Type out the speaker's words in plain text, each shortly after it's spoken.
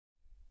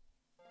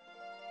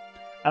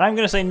And I'm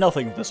going to say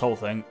nothing of this whole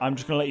thing. I'm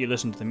just going to let you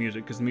listen to the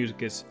music, because the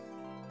music is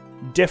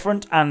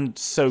different and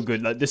so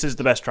good. Like, this is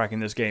the best track in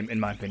this game, in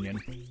my opinion.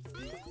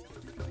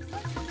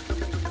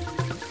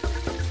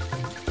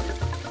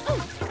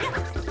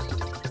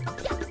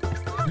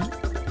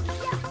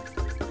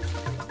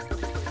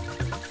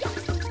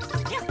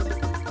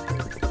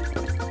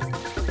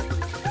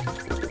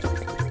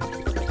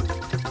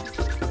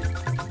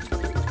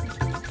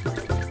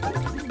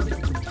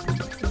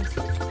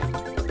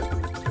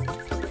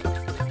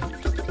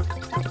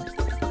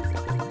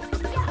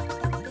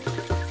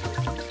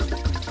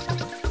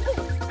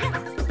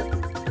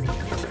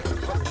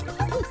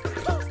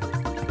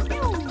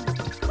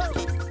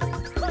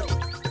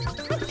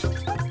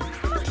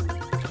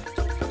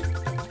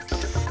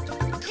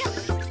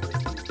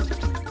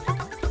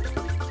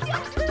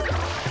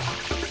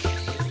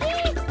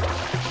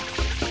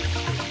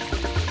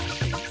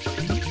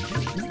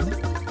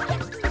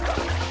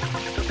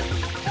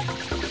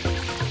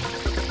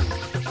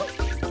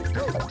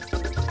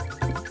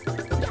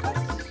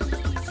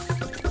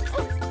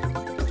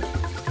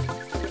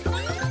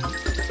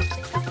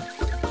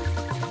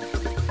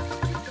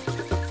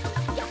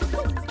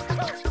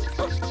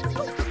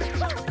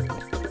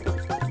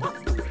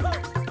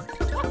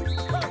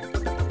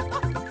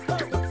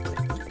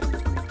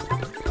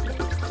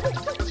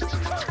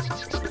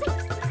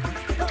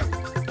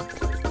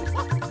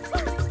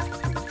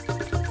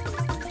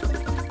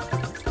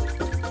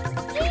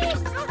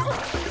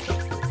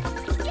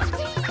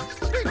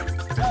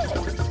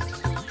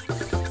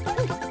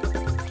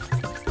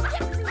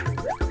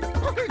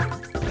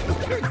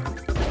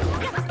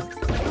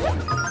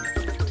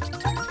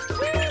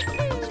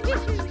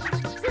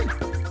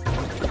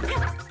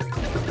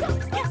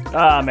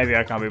 Maybe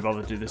I can't be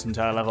bothered to do this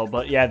entire level,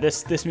 but yeah,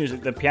 this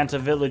music, the Pianta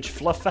Village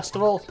Fluff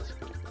Festival.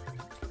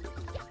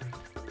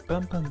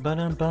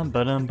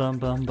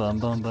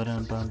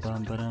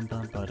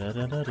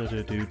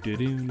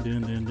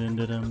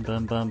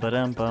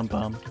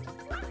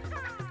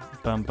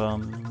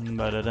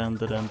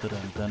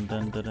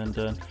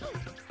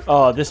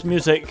 Oh, this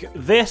music,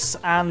 this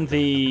and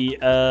the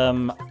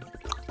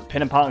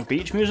Pin and Park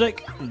Beach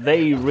music,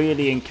 they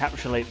really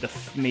encapsulate the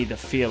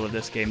feel of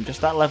this game.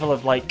 Just that level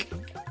of like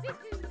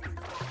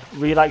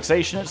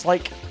relaxation. It's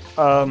like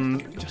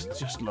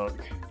just look.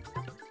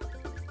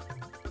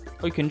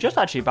 We can just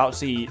actually about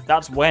see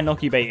that's where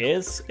Nucky Bay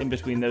is, in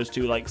between those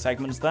two like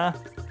segments there.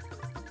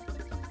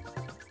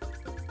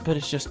 But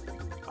it's just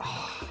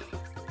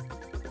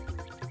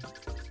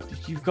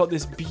you've got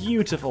this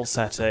beautiful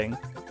setting,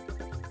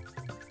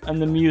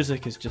 and the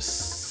music is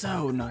just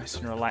so nice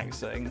and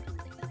relaxing.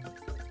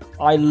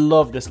 I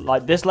love this.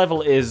 Like, this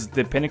level is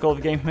the pinnacle of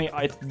the game for me.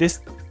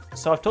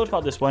 So I've talked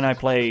about this when I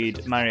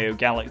played Mario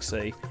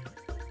Galaxy.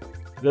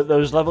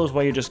 Those levels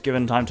where you're just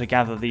given time to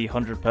gather the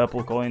 100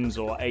 purple coins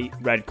or 8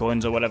 red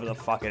coins or whatever the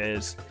fuck it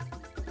is.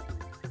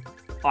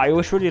 I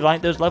always really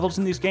like those levels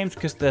in these games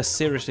because they're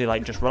seriously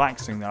like just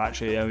relaxing. They're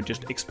actually, you know,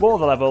 just explore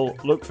the level,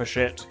 look for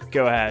shit,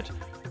 go ahead.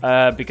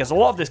 Because a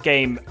lot of this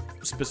game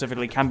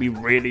specifically can be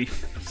really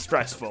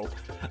stressful.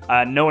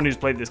 No one who's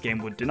played this game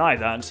would deny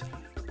that.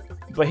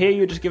 But here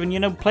you're just given, you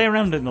know, play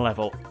around in the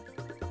level.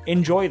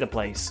 Enjoy the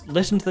place.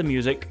 Listen to the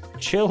music.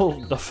 Chill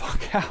the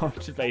fuck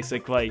out,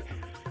 basically.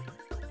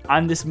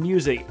 And this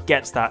music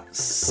gets that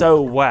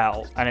so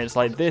well. And it's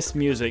like, this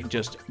music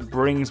just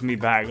brings me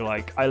back.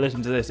 Like, I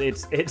listen to this.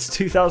 It's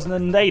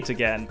 2008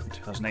 again.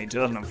 2008,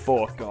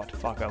 2004. God,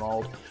 fuck, I'm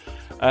old.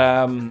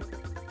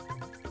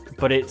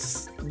 But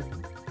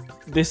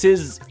this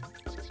is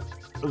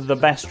the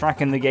best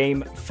track in the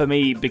game for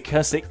me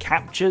because it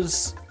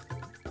captures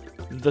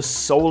the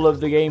soul of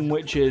the game,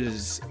 which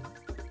is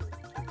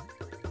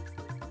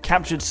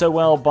captured so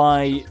well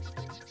by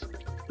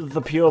the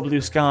pure blue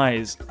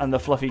skies and the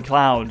fluffy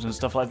clouds and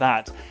stuff like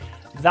that.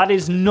 That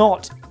is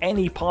not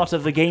any part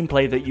of the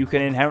gameplay that you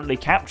can inherently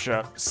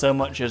capture so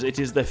much as it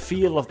is the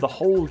feel of the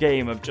whole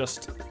game of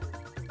just...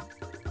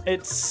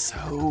 It's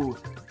so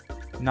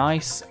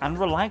nice and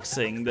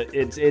relaxing that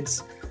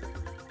it's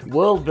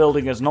world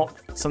building is not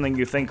something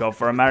you think of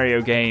for a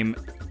Mario game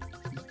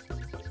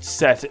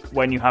set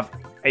when you have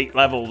 8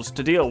 levels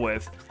to deal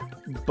with,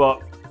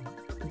 but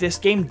this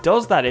game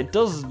does that. It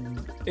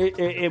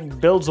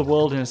builds a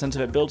world in a sense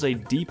of it builds a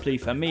deeply,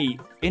 for me,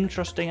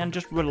 interesting and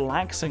just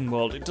relaxing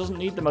world. It doesn't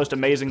need the most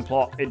amazing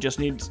plot. It just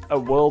needs a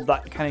world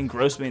that can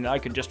engross me and that I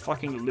could just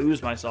fucking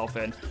lose myself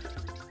in.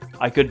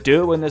 I could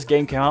do it when this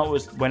game came out,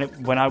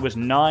 when I was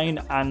 9,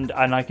 and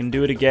I can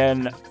do it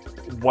again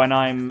when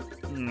I'm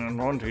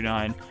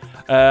 29.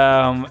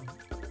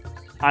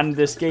 And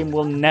this game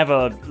will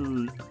never,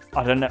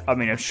 I don't know, I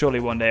mean, surely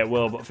one day it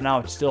will, but for now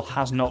it still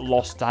has not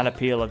lost that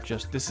appeal of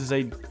just,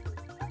 it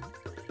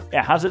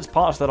has its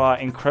parts that are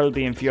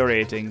incredibly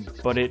infuriating,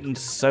 but in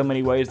so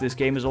many ways this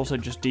game is also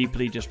just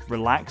deeply just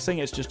relaxing.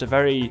 It's just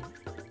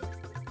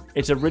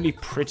it's a really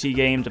pretty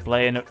game to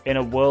play in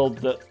a world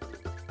that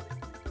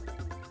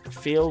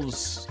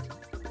feels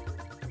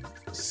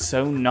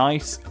so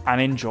nice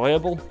and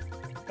enjoyable.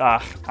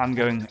 I'm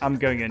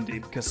going in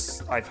deep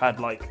because I've had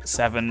like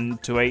 7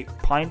 to 8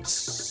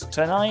 pints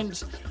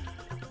tonight.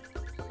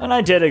 And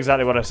I did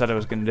exactly what I said I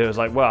was going to do. I was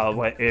like, well,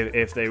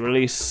 if they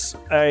release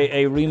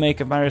a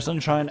remake of Mario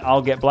Sunshine,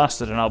 I'll get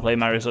blasted and I'll play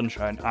Mario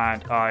Sunshine.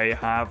 And I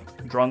have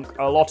drunk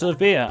a lot of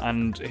beer,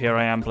 and here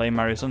I am playing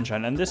Mario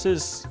Sunshine. And this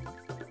is...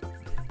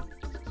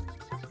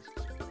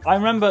 I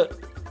remember...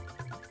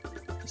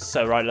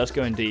 So, right, let's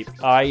go in deep.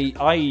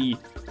 I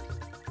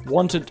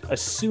wanted,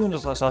 as soon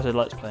as I started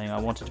Let's Playing, I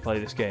wanted to play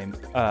this game.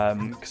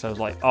 Because I was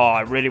like, oh,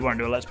 I really want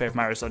to do a Let's Play of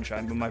Mario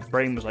Sunshine. But my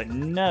brain was like,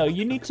 no,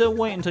 you need to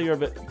wait until you're a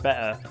bit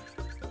better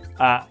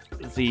at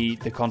the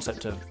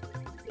concept of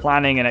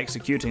planning and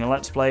executing a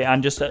Let's Play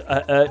and just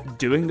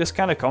doing this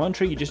kind of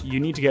commentary. You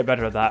need to get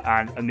better at that.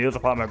 And the other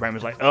part of my brain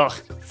was like, ugh,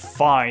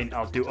 fine,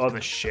 I'll do other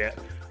shit.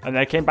 And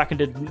then I came back and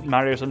did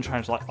Mario Sunshine. I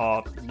was like,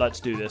 oh, let's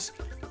do this.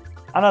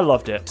 And I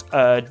loved it.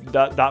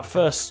 That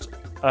first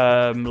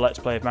Let's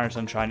Play of Mario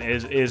Sunshine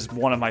is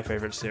one of my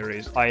favorite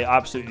series. I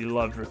absolutely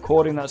loved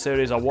recording that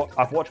series.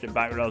 I've watched it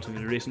back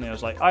relatively recently. I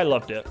was like, I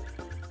loved it.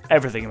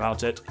 Everything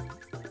about it.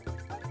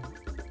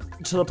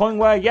 To the point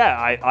where, yeah,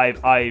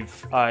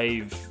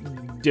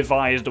 I've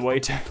devised a way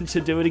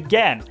to do it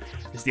again.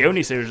 It's the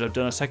only series I've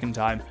done a second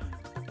time.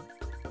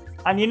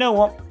 And you know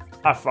what?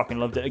 I fucking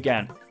loved it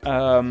again.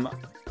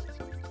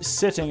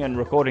 Sitting and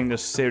recording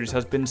this series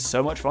has been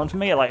so much fun for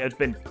me. Like, it's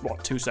been,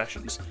 what, 2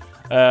 sessions?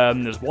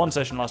 There's one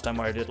session last time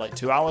where I did like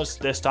 2 hours.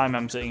 This time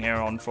I'm sitting here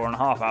on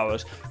 4.5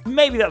 hours.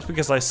 Maybe that's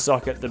because I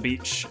suck at the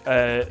beach,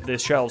 the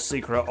Shell's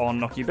Secret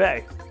on Noki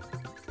Bay,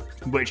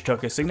 which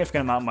took a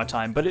significant amount of my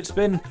time. But it's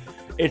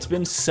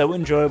been so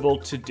enjoyable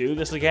to do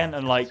this again.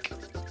 And like,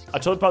 I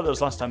talked about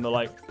this last time, but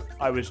like,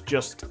 I was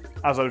just,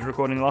 as I was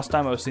recording last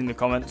time, I was seeing the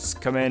comments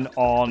come in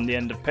on the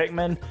end of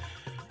Pikmin.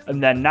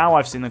 And then now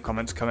I've seen the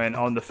comments come in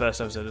on the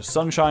first episode of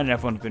Sunshine, and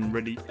everyone's been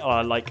really,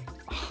 like,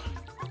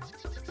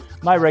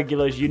 my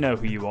regulars, you know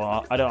who you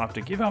are. I don't have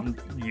to give out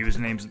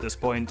usernames at this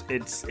point.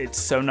 It's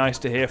so nice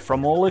to hear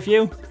from all of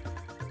you.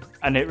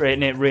 And it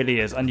really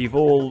is. And you've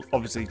all,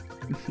 obviously,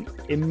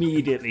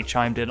 immediately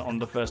chimed in on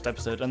the first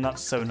episode, and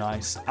that's so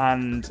nice.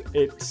 And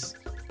it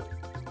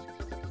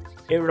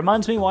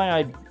reminds me why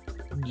I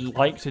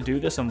like to do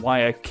this and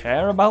why I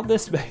care about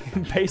this,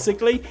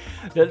 basically.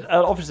 That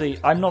obviously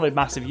I'm not a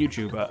massive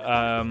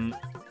YouTuber.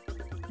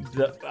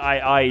 That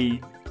I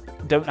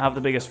don't have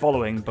the biggest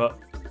following, but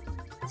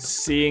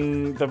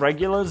seeing the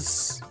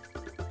regulars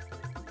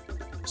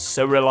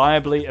so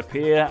reliably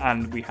appear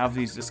and we have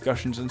these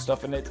discussions and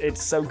stuff, and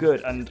it's so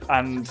good,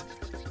 and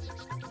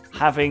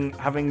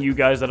having you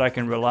guys that I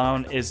can rely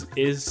on is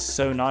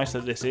so nice.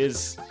 That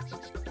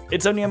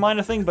it's only a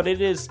minor thing, but it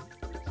is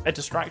a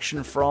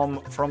distraction from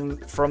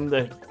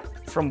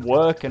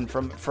work and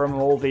from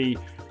all the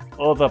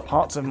other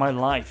parts of my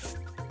life,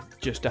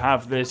 just to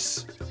have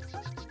this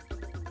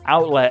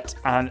outlet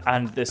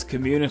and this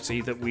community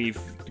that we've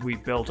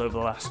built over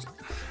the last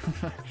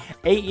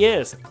 8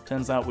 years.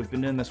 Turns out we've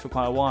been doing this for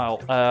quite a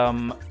while,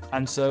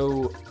 and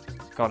so,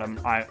 God,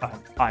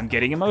 I'm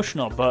getting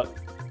emotional. But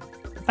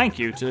thank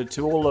you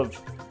to all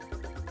of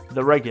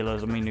the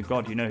regulars. I mean,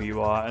 God, you know who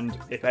you are, and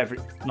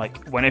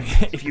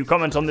if you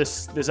comment on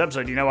this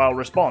episode, you know I'll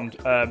respond,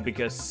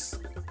 because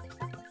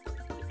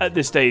at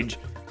this stage,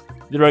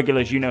 the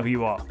regulars, you know who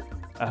you are,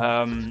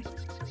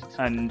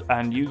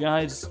 and you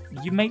guys,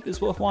 you make this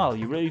worthwhile.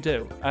 You really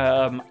do.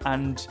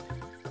 And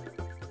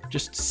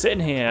just sitting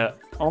here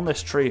on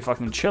this tree,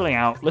 fucking chilling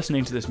out,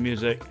 listening to this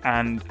music,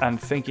 and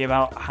thinking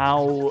about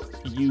how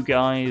you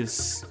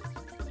guys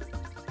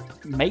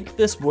make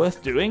this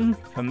worth doing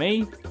for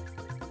me.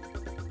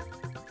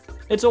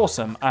 It's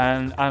awesome,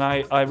 and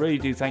I really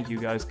do thank you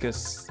guys,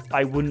 because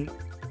I wouldn't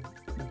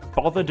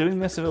bother doing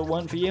this if it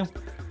weren't for you.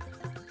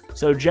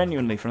 So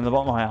genuinely, from the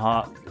bottom of my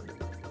heart,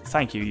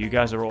 thank you. You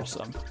guys are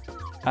awesome.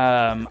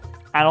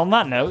 And on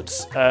that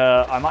note,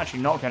 I'm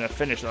actually not going to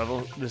finish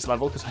this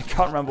level because I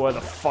can't remember where the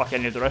fuck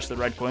any of the rest of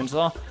the red coins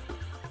are.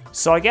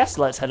 So I guess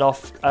let's head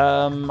off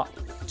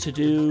to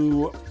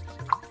do...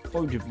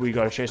 Oh, we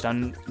got to chase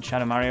down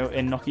Shadow Mario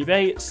in Noki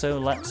Bay, so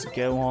let's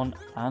go on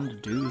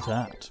and do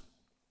that.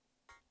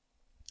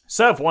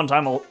 So for one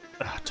time will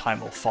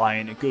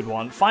fine, a good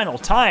one. Final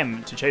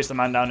time to chase the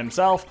man down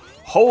himself.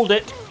 Hold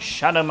it,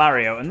 Shadow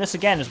Mario. And this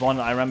again is one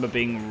that I remember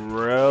being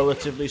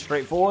relatively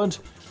straightforward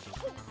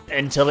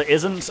until it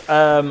isn't.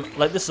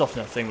 Like, this is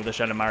often a thing with the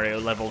Shadow Mario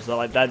levels.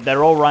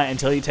 They're all right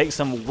until you take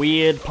some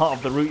weird part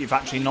of the route you've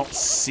actually not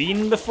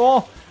seen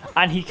before,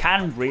 and he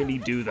can really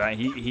do that.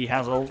 He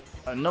has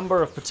a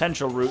number of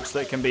potential routes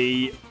that can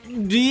be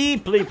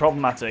deeply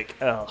problematic.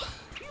 Ugh.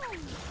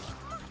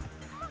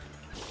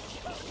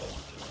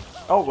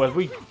 Oh, have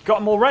we got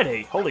them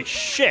already? Holy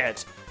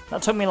shit!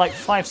 That took me like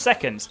 5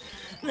 seconds.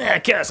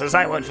 Curses,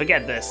 I won't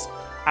forget this.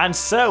 And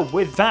so,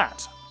 with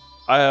that,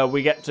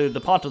 we get to the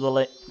part of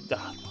the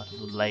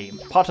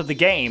part of the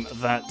game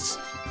that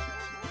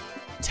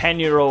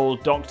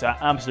 10-year-old Doctor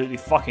absolutely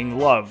fucking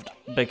loved,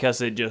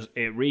 because it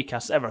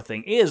recasts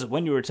everything. Is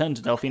when you return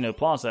to Delfino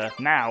Plaza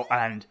now,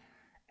 and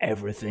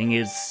everything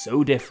is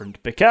so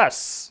different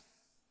because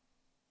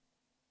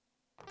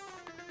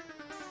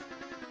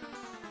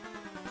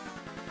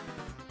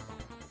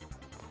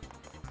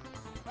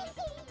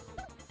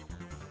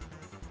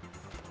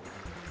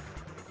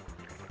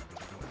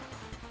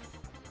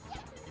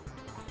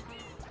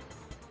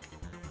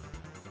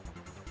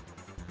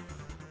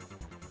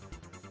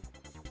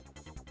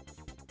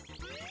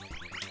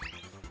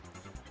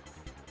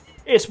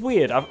It's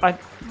weird. I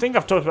think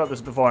I've talked about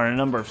this before in a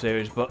number of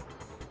series, but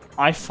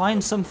I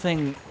find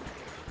something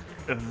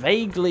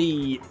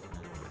vaguely,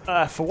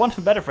 for want of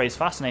a better phrase,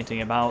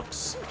 fascinating about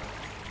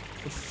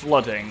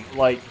flooding.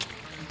 Like,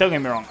 don't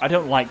get me wrong, I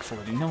don't like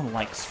flooding. No one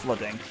likes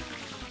flooding.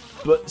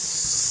 But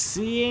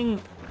seeing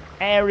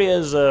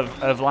areas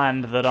of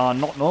land that are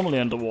not normally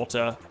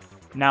underwater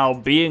now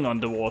being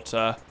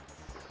underwater,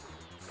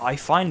 I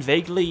find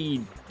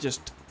vaguely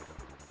just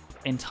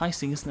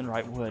enticing isn't the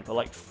right word, but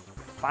like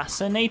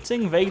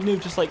fascinating, vaguely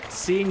just like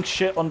seeing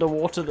shit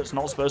underwater that's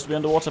not supposed to be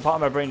underwater. Part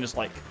of my brain is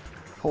like,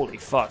 holy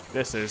fuck,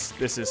 this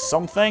is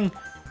something,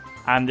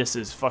 and this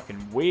is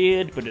fucking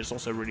weird, but it's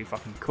also really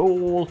fucking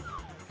cool.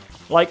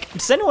 Like,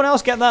 does anyone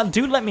else get that?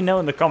 Do let me know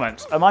in the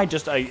comments. Am I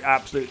just a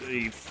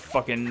absolutely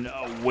fucking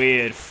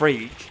weird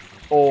freak?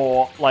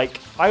 Or, like,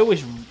 I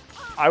always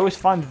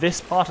find this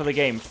part of the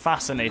game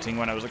fascinating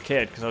when I was a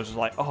kid, because I was just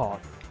like, oh,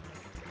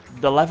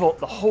 the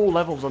whole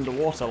level's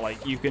underwater.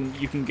 Like, you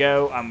can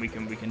go and we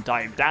can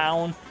dive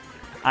down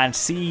and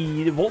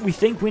see what we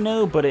think we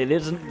know, but it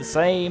isn't the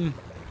same.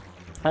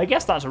 I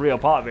guess that's a real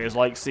part of it, is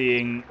like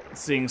seeing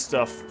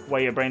stuff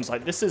where your brain's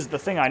like, this is the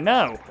thing I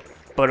know,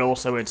 but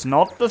also it's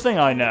not the thing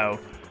I know.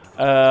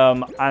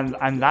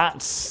 And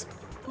that's,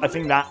 I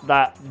think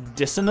that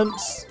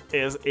dissonance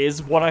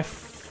is what I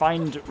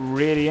find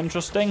really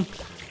interesting.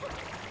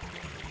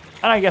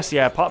 And I guess,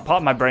 yeah, part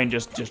of my brain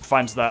just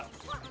finds that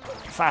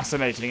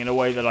fascinating in a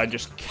way that I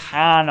just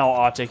cannot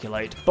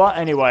articulate. But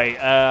anyway,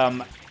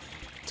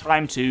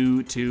 time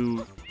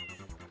to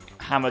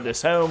hammer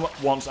this home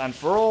once and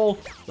for all.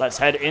 Let's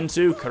head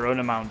into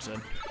Corona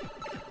Mountain.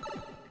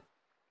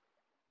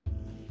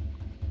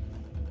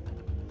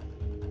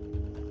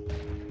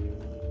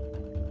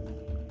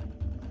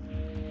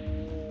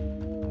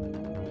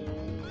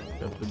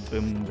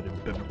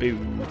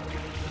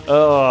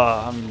 Oh,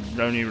 I'm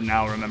only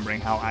now remembering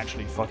how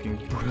actually fucking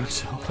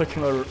brutal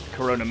the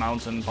Corona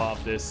Mountain part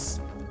of this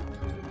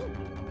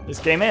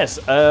game is.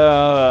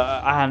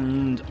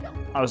 And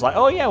I was like,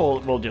 oh yeah,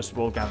 we'll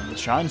gather the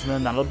shines and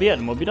then that'll be it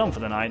and we'll be done for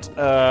the night.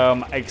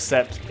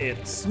 Except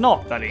it's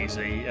not that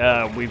easy.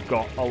 We've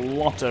got a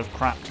lot of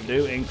crap to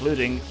do,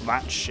 including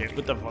that shit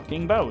with the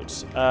fucking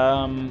boats.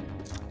 And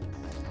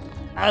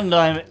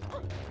I'm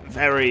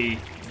very,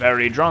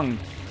 very drunk.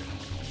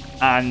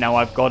 And now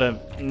I've got to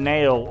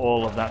nail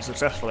all of that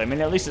successfully. I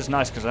mean, at least it's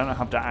nice because I don't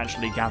have to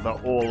actually gather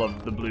all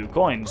of the blue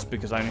coins,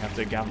 because I only have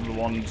to gather the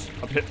ones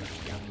that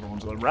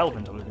are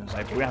relevant, I was going to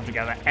say. But we have to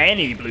gather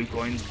any blue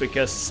coins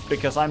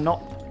because I'm not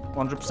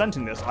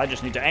 100%ing this. I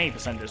just need to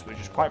 80% this,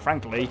 which is, quite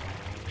frankly,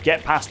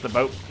 get past the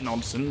boat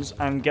nonsense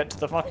and get to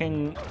the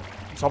fucking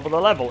top of the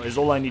level is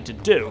all I need to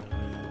do.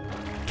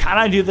 Can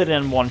I do that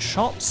in one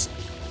shot?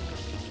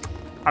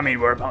 I mean,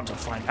 we're about to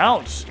find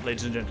out,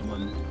 ladies and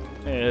gentlemen.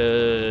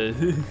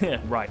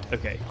 Right,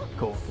 okay,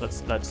 cool.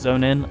 Let's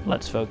zone in,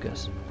 let's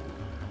focus.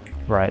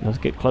 Right, let's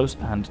get close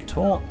and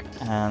talk,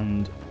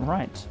 and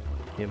right,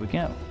 here we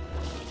go.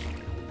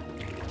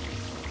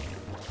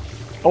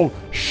 Oh,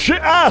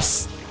 shit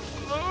ass!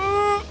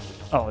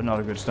 Oh, not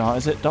a good start,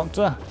 is it,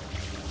 Doctor?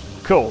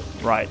 Cool,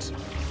 right.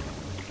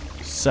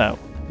 So,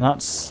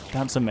 that's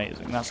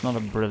amazing. That's not a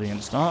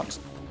brilliant start.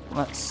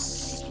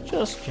 Let's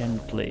just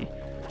gently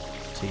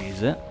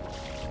tease it.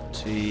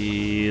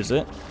 Tease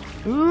it.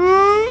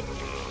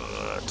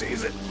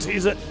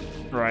 Tease it.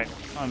 Right.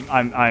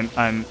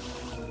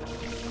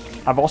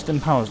 I've Austin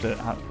Powers it,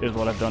 is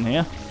what I've done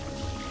here.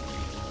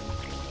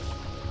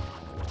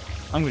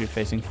 I'm going to be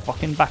facing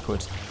fucking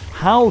backwards.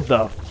 How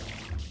the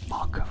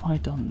fuck have I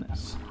done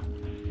this?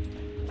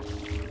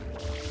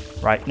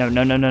 Right, no.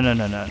 Do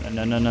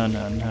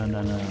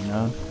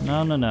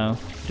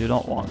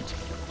not want.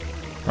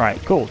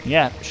 Right, cool.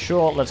 Yeah,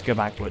 sure, let's go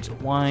backwards.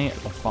 Why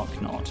the fuck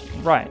not?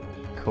 Right,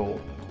 cool.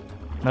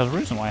 There's a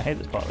reason why I hate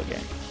this part of the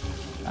game.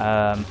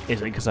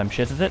 Is it because I'm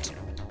shit at it?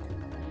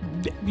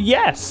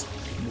 Yes!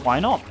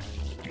 Why not?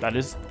 That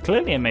is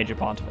clearly a major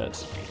part of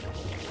it.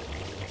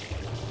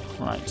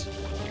 Right.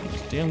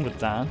 Let's deal with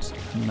that,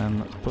 and then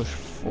let's push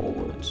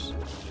forwards.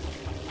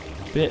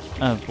 Bit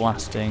of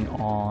blasting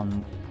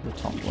on the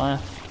top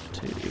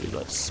left.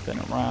 Let's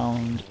spin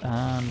around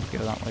and go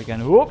that way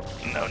again. Whoop!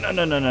 No.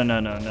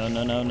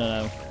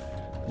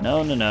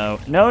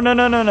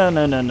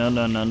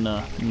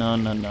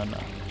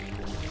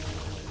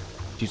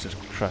 Jesus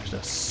Christ,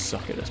 I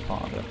suck at this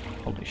part of it.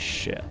 Holy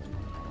shit.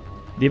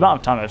 The amount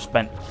of time I've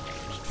spent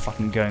just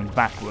fucking going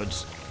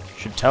backwards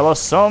should tell us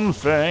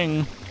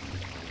something.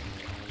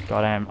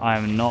 God, I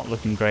am not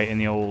looking great in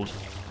the old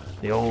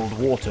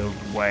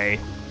waterway.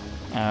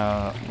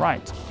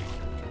 Right.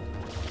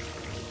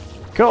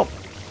 Cool.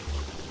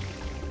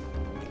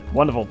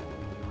 Wonderful.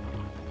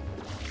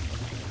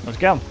 Let's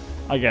go,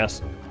 I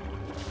guess.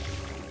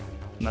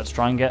 Let's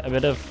try and get a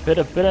bit of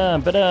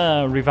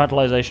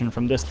revitalization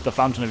from the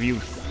Fountain of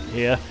Youth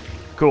here.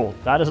 Cool.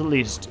 That has at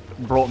least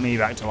brought me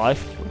back to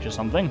life, which is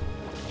something.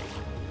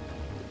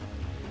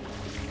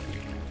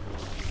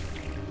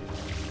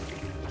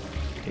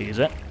 Tease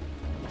it.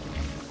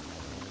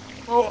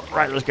 Oh,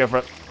 right, let's go for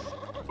it.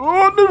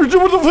 Oh, no,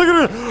 what the fuck?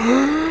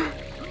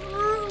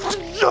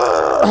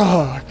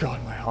 Oh,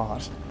 God, my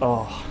heart.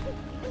 Oh,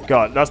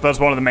 God, that's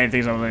one of the main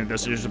things I'm learning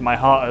this is my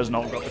heart has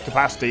not got the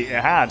capacity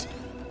it had.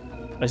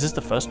 Is this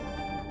the first?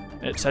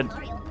 It said,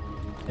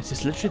 is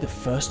this literally the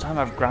first time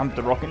I've grabbed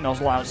the rocket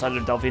nozzle outside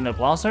of Delfino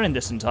Plaza in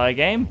this entire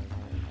game?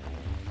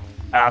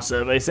 Our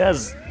survey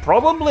says,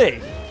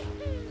 probably.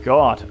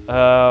 God,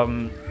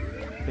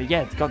 but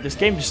yeah, God, this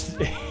game just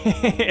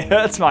it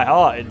hurts my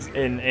heart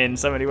in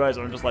so many ways.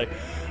 I'm just like,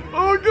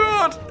 oh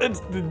God,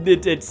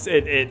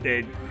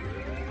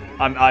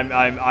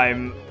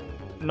 I'm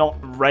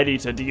not ready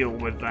to deal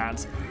with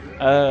that.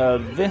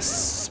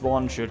 This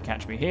one should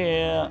catch me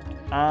here,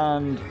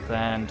 and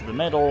then to the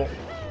middle,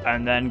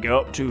 and then go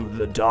up to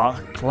the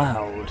dark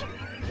cloud.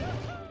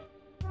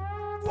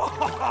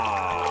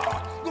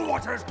 Whoa, the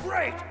water's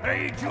great,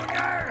 hey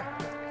Junior?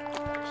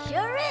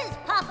 Sure is,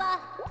 Papa.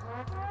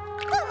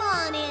 Come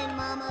on in,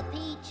 Mama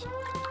Peach.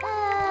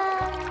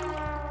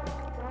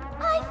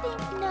 I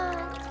think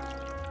not.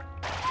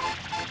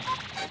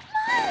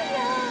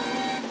 Mario!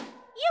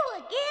 You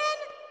again?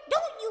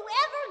 Don't you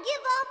ever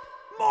give up?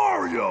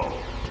 Mario!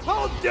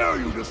 How dare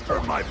you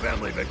disturb my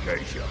family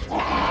vacation?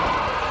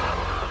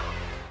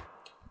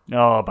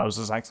 Oh,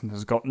 Bowser's accent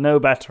has got no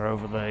better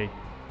over the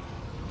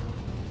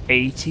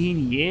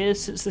 18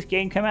 years since this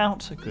game came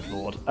out. Good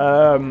lord.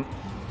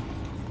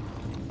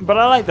 But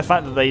I like the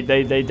fact that they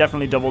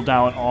definitely doubled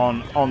down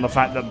on the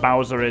fact that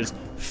Bowser is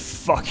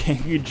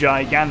fucking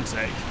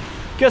gigantic.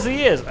 Because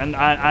he is,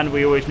 and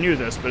we always knew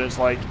this, but it's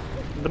like,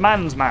 the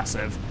man's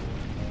massive.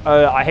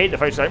 I hate the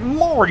fact like,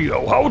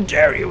 Mario, how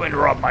dare you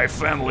interrupt my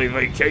family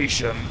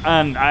vacation?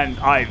 And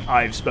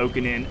I've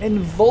spoken in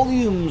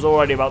volumes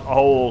already about the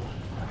whole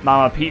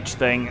Mama Peach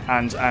thing,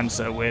 and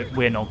so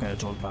we're not going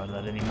to talk about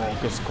that anymore,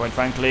 because quite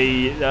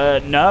frankly,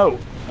 no.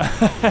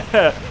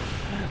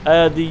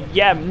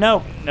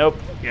 Nope,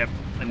 yep,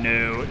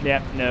 no,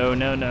 yep,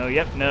 no,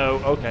 yep,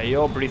 no. Okay,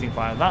 you're breathing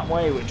fire that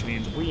way, which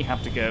means we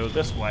have to go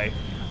this way.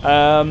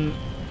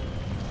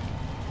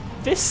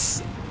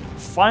 This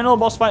final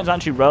boss fight is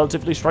actually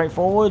relatively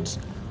straightforward.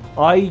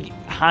 I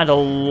had a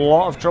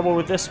lot of trouble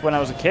with this when I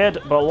was a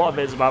kid, but a lot of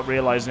it is about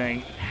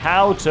realizing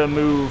how to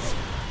move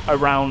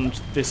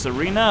around this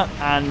arena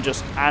and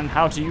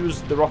how to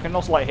use the rocket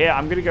nozzle. Like here,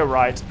 I'm gonna go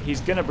right,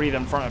 he's gonna breathe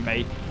in front of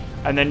me,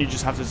 and then you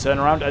just have to turn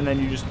around, and then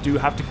you just do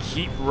have to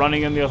keep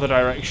running in the other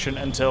direction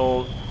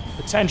until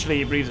potentially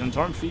he breathes in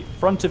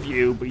front of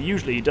you, but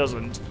usually he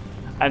doesn't.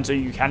 And so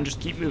you can just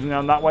keep moving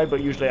on that way,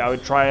 but usually I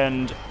would try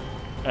and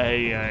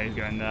he's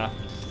going there.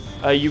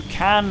 You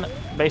can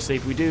basically,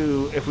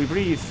 if we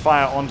breathe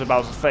fire onto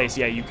Bowser's face,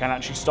 yeah, you can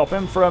actually stop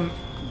him from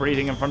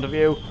breathing in front of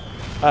you.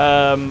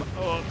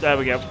 Oh, there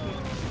we go.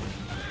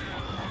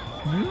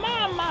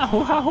 Mama,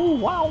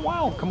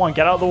 wow. Come on,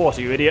 get out of the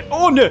water, you idiot.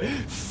 Oh no,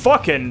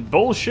 fucking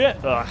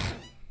bullshit. Ugh.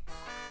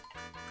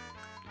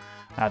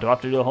 Now, do I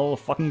have to do the whole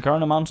fucking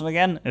Corona Mountain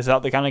again? Is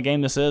that the kind of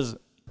game this is?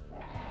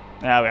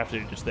 Now we have to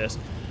do just this.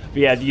 But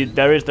yeah,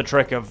 there is the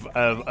trick of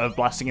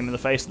blasting him in the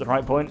face at the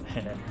right point.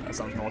 That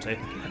sounds naughty.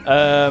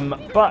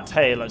 But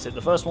hey, let's hit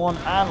the first one,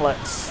 and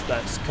let's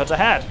cut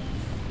ahead.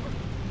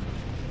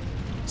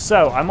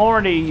 So, I'm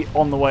already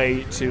on the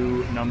way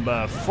to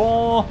number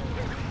 4,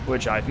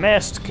 which I've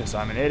missed, because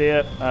I'm an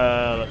idiot.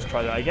 Let's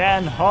try that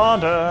again.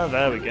 Harder.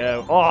 There we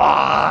go.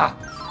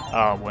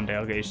 Oh, one day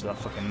I'll get used to that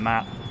fucking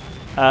map.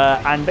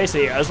 And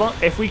basically,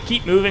 if we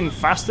keep moving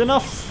fast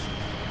enough...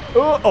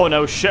 Oh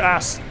no, shit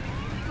ass.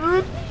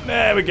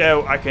 There we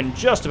go. I can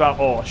just about...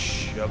 Oh,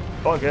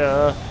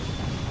 bugger.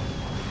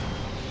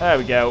 There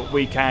we go.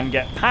 We can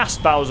get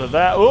past Bowser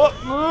there.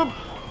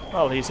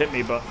 Well, he's hit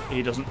me, but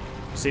he doesn't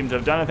seem to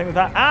have done anything with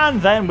that.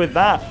 And then with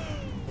that...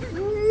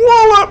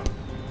 Wallop!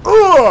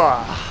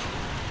 Ugh.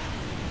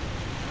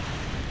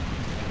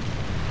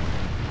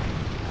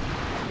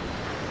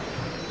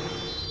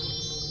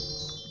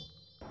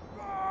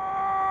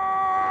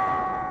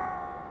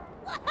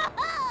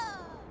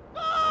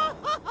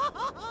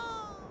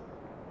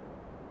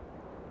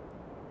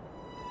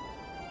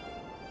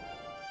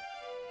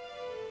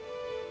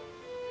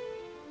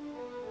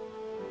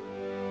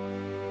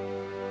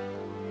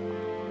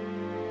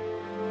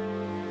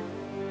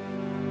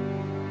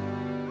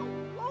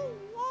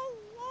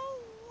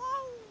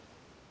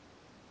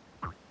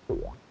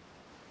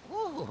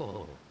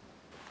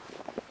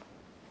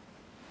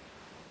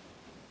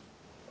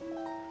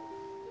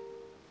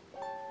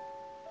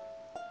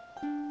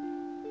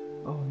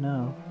 Oh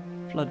no,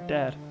 F.L.U.D.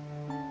 dead.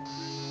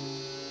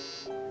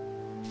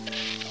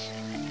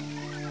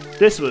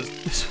 This was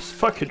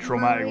fucking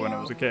traumatic when I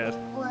was a kid.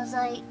 Was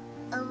I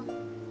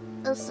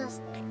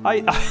assist?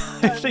 I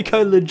think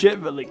I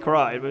legitimately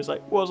cried. It was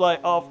like, was I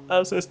of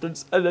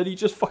assistance? And then he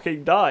just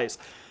fucking dies.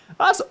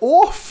 That's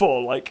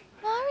awful. Like,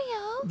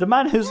 Mario? The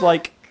man who's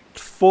like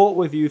fought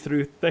with you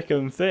through thick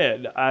and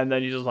thin, and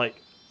then he's just like,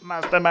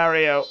 Master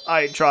Mario,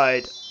 I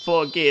tried.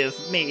 Forgive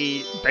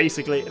me,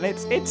 basically. And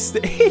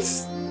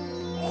it's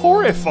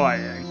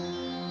horrifying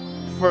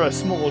for a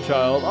small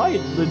child. I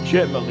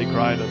legitimately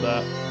cried at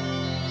that.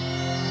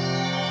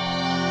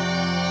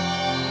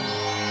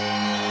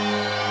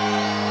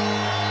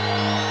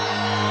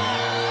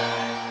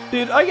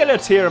 Dude, I get a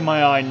tear in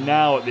my eye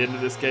now at the end of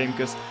this game,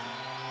 because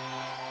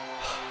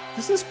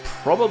this is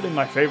probably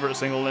my favorite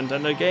single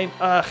Nintendo game.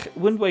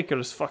 Wind Waker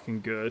is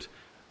fucking good.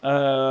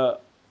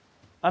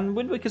 And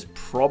Wind Waker's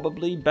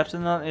probably better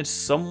than that in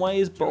some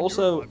ways, but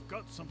also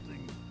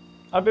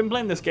I've been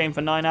playing this game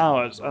for 9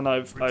 hours and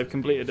I've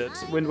completed it.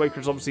 Wind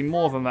Waker is obviously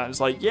more than that. It's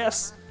like,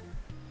 yes,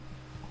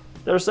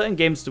 there are certain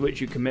games to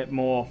which you commit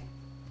more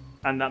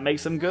and that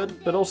makes them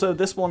good, but also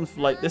this one,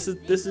 like, this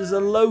is a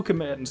low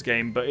commitment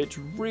game, but it's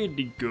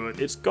really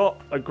good. It's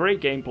got a great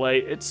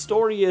gameplay. Its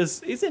story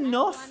is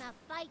enough.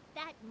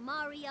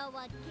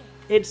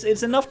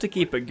 It's enough to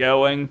keep it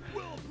going.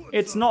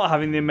 It's not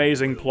having the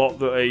amazing plot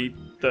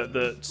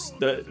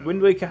that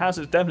Wind Waker has.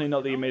 It's definitely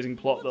not the amazing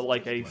plot that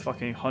like a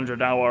fucking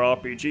 100-hour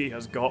RPG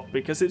has got,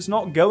 because it's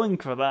not going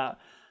for that.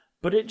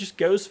 But it just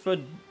goes for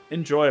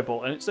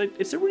enjoyable, and it's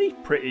a really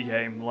pretty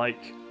game.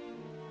 Like,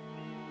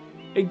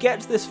 it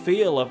gets this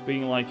feel of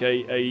being like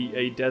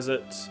a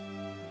desert,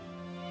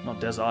 not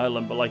desert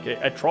island, but like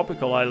a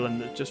tropical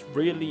island that's just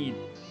really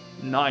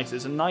nice.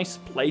 It's a nice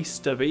place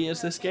to be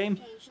as this game.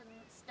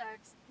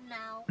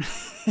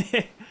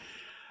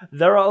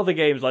 There are other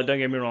games, like, don't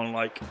get me wrong,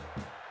 like,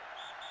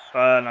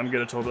 and I'm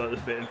going to talk about this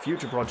a bit in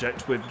future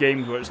projects, with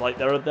games where it's like,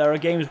 there are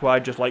games where I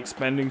just like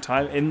spending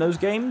time in those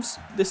games.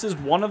 This is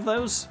one of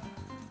those.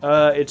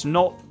 It's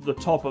not the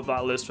top of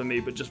that list for me,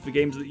 but just for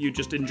games that you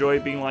just enjoy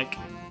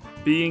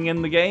being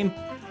in the game.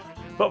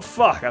 But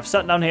fuck, I've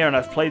sat down here and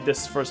I've played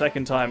this for a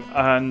second time,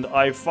 and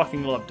I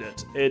fucking loved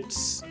it.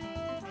 It's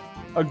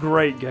a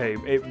great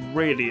game. It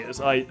really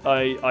is.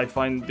 I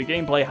find the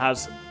gameplay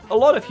has a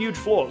lot of huge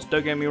flaws,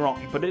 don't get me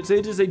wrong, but it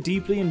is a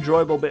deeply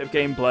enjoyable bit of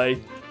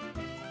gameplay.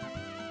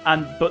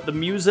 But the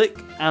music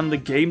and the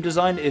game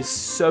design is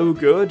so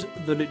good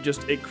that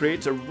it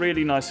creates a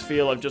really nice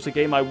feel of just a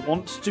game I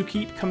want to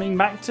keep coming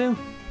back to.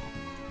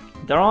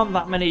 There aren't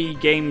that many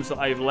games that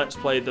I've Let's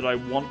Played that I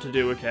want to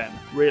do again,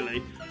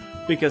 really,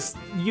 because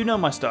you know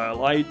my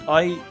style.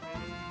 I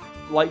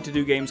like to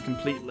do games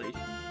completely,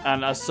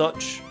 and as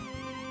such,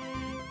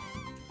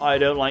 I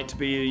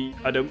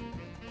don't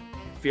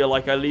feel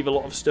like I leave a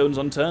lot of stones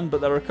unturned, but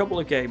there are a couple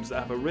of games that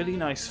have a really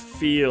nice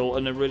feel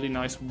and a really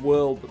nice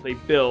world that they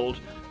build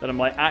that I'm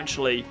like,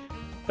 actually,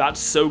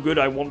 that's so good,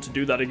 I want to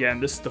do that again.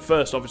 This is the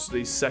first,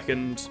 obviously,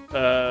 second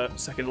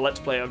Let's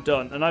Play I've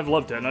done, and I've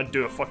loved it, and I'd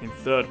do a fucking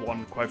third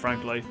one, quite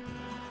frankly.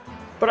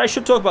 But I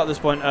should talk about this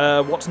point.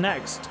 What's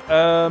next?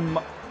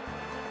 The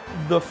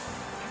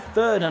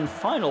third and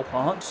final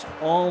part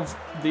of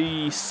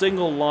the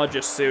single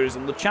largest series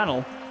on the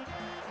channel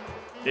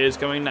is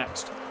coming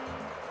next.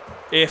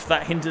 If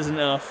that hint isn't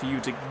enough for you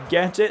to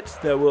get it,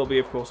 there will be,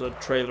 of course, a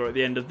trailer at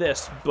the end of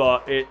this,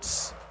 but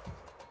it's...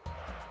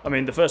 I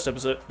mean, the first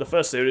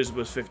series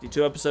was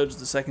 52 episodes,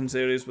 the second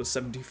series was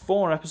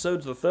 74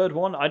 episodes, the third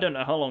one, I don't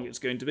know how long it's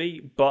going to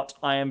be, but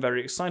I am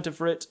very excited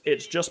for it.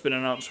 It's just been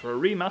announced for a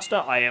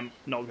remaster. I am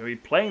not going to be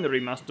playing the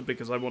remaster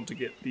because I want to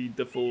get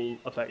the full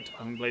effect of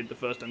having played the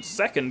first and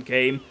second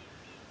game,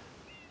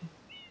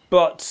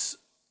 but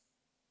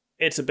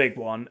it's a big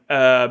one.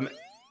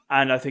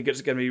 And I think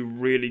it's going to be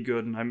really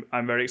good, and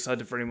I'm very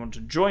excited for anyone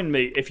to join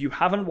me. If you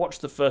haven't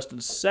watched the first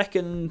and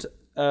second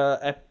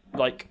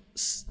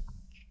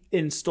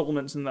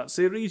installments in that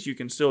series, you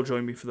can still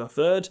join me for the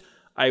third.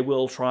 I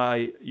will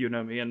try, you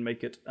know me, and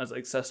make it as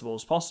accessible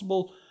as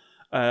possible.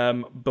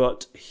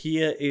 But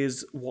here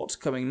is what's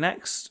coming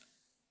next.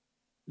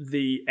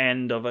 The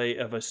end of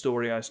a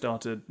story I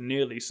started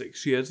nearly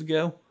 6 years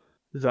ago.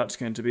 That's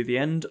going to be the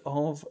end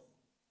of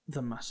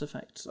the Mass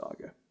Effect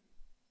saga.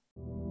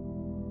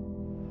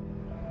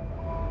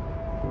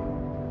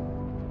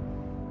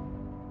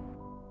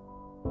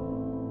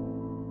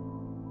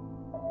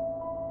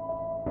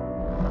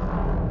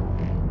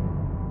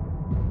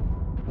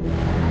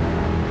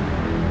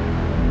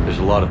 There's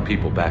a lot of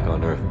people back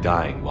on Earth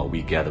dying while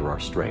we gather our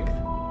strength.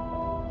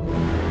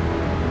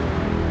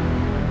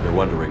 They're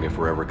wondering if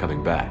we're ever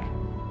coming back.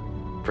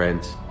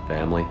 Friends,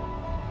 family,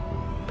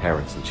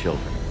 parents and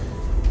children.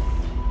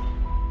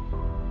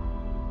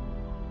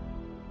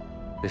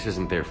 This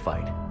isn't their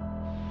fight,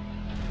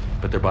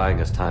 but they're buying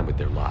us time with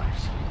their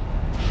lives.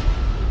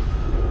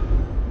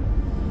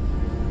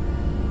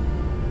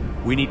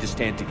 We need to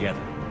stand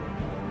together.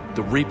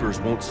 The Reapers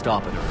won't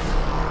stop at Earth.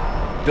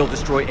 They'll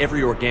destroy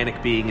every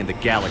organic being in the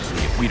galaxy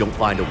if we don't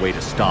find a way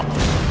to stop them.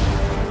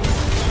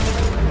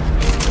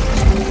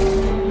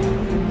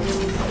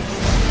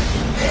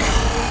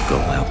 Go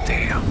out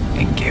there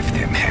and give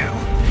them hell.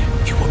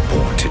 You were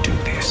born to do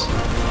this.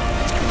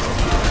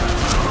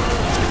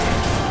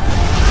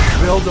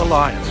 Build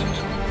alliances.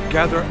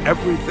 Gather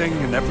everything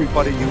and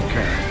everybody you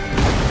can.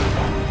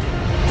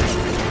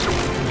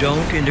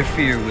 Don't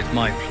interfere with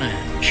my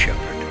plan, Shepard.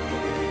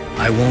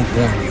 I won't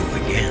warn you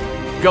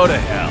again. Go to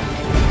hell.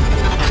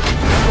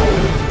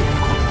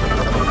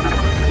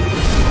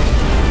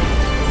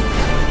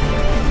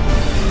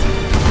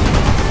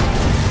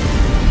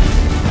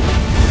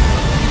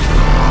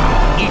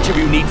 Each of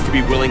you needs to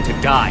be willing to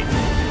die.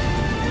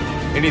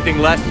 Anything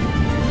less,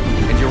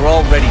 and you're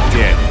already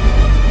dead.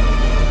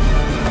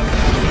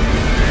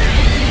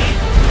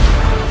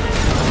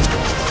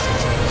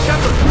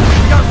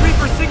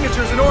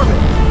 signatures in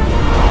orbit.